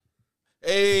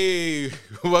Hey,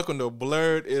 welcome to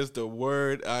Blurred is the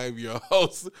Word. I'm your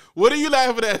host. What are you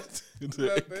laughing at?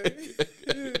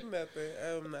 Nothing. Nothing.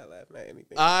 I'm not laughing at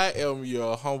anything. I am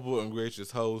your humble and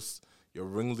gracious host, your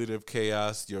ringleader of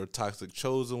chaos, your toxic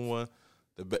chosen one.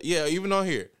 Even on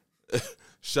here.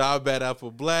 Shy Bad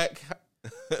Apple Black.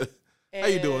 How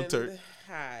you doing, Turk?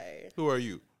 Hi. Who are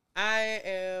you? I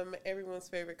am everyone's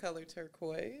favorite color,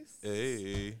 turquoise.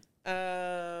 Hey.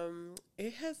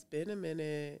 It has been a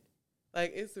minute.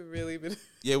 Like, it's really been...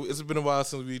 Yeah, it's been a while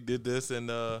since we did this,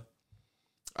 and I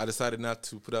decided not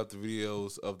to put out the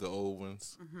videos of the old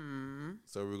ones. Mm-hmm.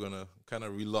 So we're going to kind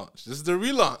of relaunch. This is the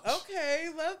relaunch. Okay,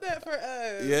 love that for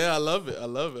us. Yeah, I love it.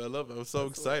 I'm so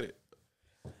excited.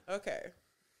 Okay.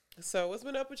 So what's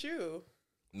been up with you?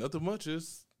 Nothing much.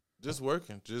 Just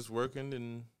working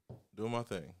and doing my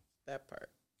thing. That part.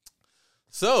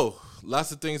 So,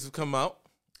 lots of things have come out.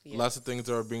 Yes. Lots of things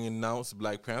are being announced.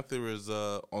 Black Panther is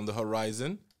on the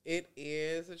horizon. It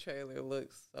is. The trailer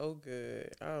looks so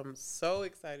good. I'm so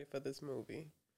excited for this movie.